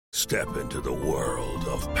Step into the world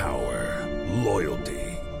of power, loyalty,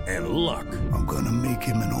 and luck. I'm gonna make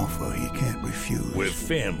him an offer he can't refuse. With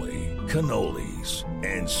family, cannolis,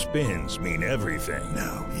 and spins mean everything.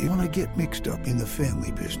 Now, you wanna get mixed up in the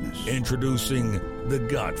family business. Introducing The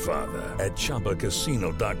Godfather at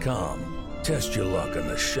ChumbaCasino.com. Test your luck in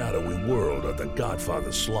the shadowy world of The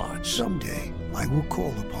Godfather slot. Someday, I will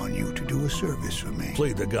call upon you to do a service for me.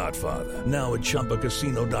 Play The Godfather, now at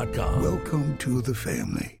ChumbaCasino.com. Welcome to the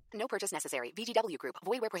family. No purchase necessary. VGW Group.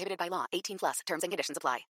 Void where prohibited by law. 18+. Terms and conditions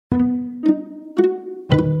apply.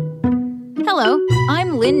 Hello,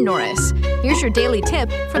 I'm Lynn Norris. Here's your daily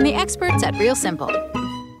tip from the experts at Real Simple.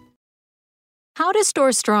 How to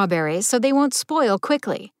store strawberries so they won't spoil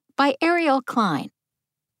quickly by Ariel Klein.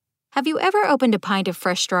 Have you ever opened a pint of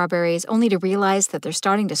fresh strawberries only to realize that they're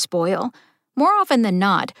starting to spoil? More often than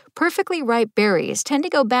not, perfectly ripe berries tend to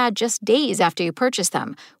go bad just days after you purchase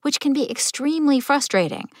them, which can be extremely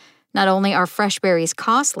frustrating. Not only are fresh berries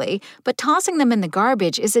costly, but tossing them in the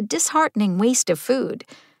garbage is a disheartening waste of food.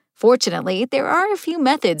 Fortunately, there are a few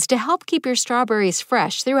methods to help keep your strawberries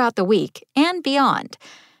fresh throughout the week and beyond.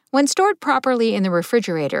 When stored properly in the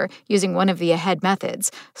refrigerator using one of the Ahead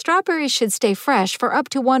methods, strawberries should stay fresh for up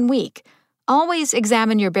to 1 week. Always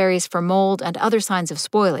examine your berries for mold and other signs of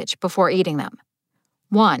spoilage before eating them.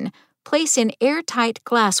 1. Place in airtight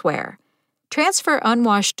glassware. Transfer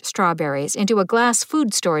unwashed strawberries into a glass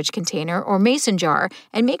food storage container or mason jar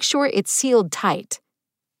and make sure it's sealed tight.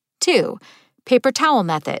 2. Paper towel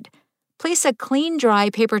method. Place a clean, dry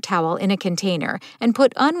paper towel in a container and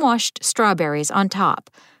put unwashed strawberries on top.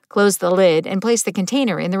 Close the lid and place the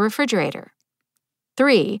container in the refrigerator.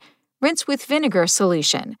 3. Rinse with vinegar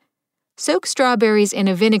solution. Soak strawberries in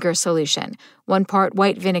a vinegar solution, 1 part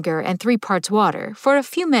white vinegar and 3 parts water, for a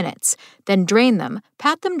few minutes, then drain them,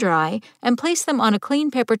 pat them dry, and place them on a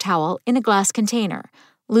clean paper towel in a glass container.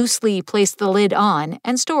 Loosely place the lid on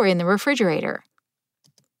and store in the refrigerator.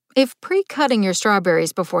 If pre-cutting your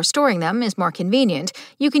strawberries before storing them is more convenient,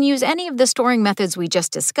 you can use any of the storing methods we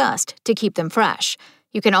just discussed to keep them fresh.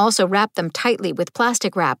 You can also wrap them tightly with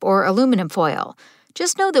plastic wrap or aluminum foil.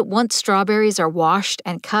 Just know that once strawberries are washed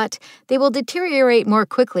and cut, they will deteriorate more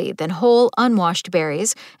quickly than whole, unwashed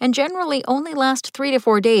berries and generally only last 3 to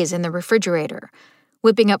 4 days in the refrigerator.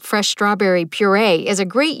 Whipping up fresh strawberry puree is a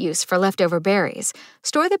great use for leftover berries.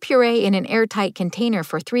 Store the puree in an airtight container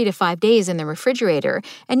for 3 to 5 days in the refrigerator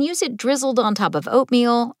and use it drizzled on top of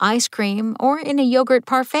oatmeal, ice cream, or in a yogurt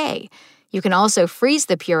parfait. You can also freeze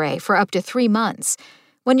the puree for up to 3 months.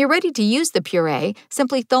 When you're ready to use the puree,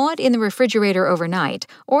 simply thaw it in the refrigerator overnight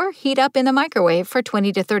or heat up in the microwave for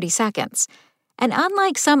 20 to 30 seconds. And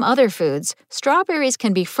unlike some other foods, strawberries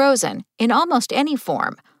can be frozen in almost any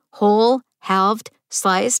form: whole, halved,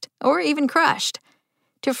 sliced, or even crushed.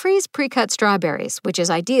 To freeze pre-cut strawberries, which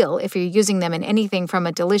is ideal if you're using them in anything from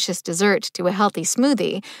a delicious dessert to a healthy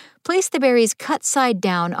smoothie, place the berries cut side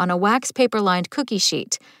down on a wax paper-lined cookie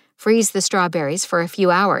sheet. Freeze the strawberries for a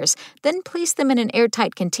few hours, then place them in an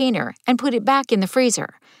airtight container and put it back in the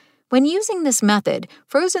freezer. When using this method,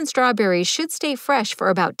 frozen strawberries should stay fresh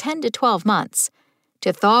for about 10 to 12 months.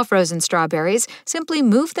 To thaw frozen strawberries, simply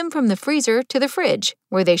move them from the freezer to the fridge,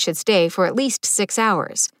 where they should stay for at least 6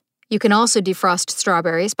 hours. You can also defrost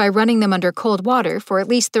strawberries by running them under cold water for at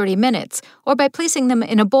least 30 minutes, or by placing them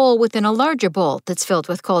in a bowl within a larger bowl that's filled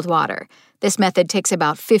with cold water. This method takes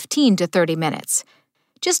about 15 to 30 minutes.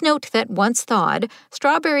 Just note that once thawed,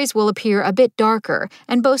 strawberries will appear a bit darker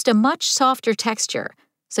and boast a much softer texture,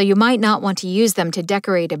 so you might not want to use them to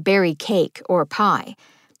decorate a berry cake or pie.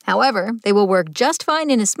 However, they will work just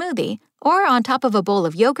fine in a smoothie or on top of a bowl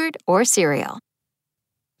of yogurt or cereal.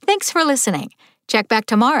 Thanks for listening. Check back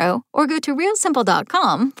tomorrow or go to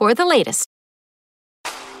realsimple.com for the latest.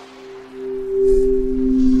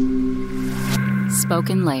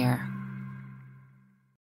 Spoken Layer.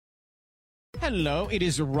 Hello, it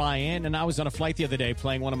is Ryan, and I was on a flight the other day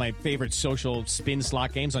playing one of my favorite social spin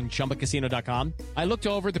slot games on ChumbaCasino.com. I looked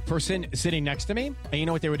over at the person sitting next to me, and you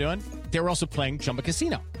know what they were doing? They were also playing Chumba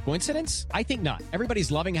Casino. Coincidence? I think not.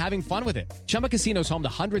 Everybody's loving having fun with it. Chumba Casino is home to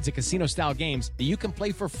hundreds of casino-style games that you can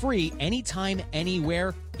play for free anytime,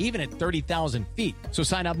 anywhere, even at 30,000 feet. So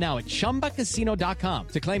sign up now at ChumbaCasino.com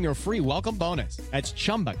to claim your free welcome bonus. That's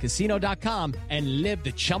ChumbaCasino.com and live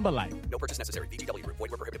the Chumba life. No purchase necessary. VGW Group.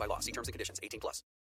 Void where prohibited by law. See terms and conditions. 18+.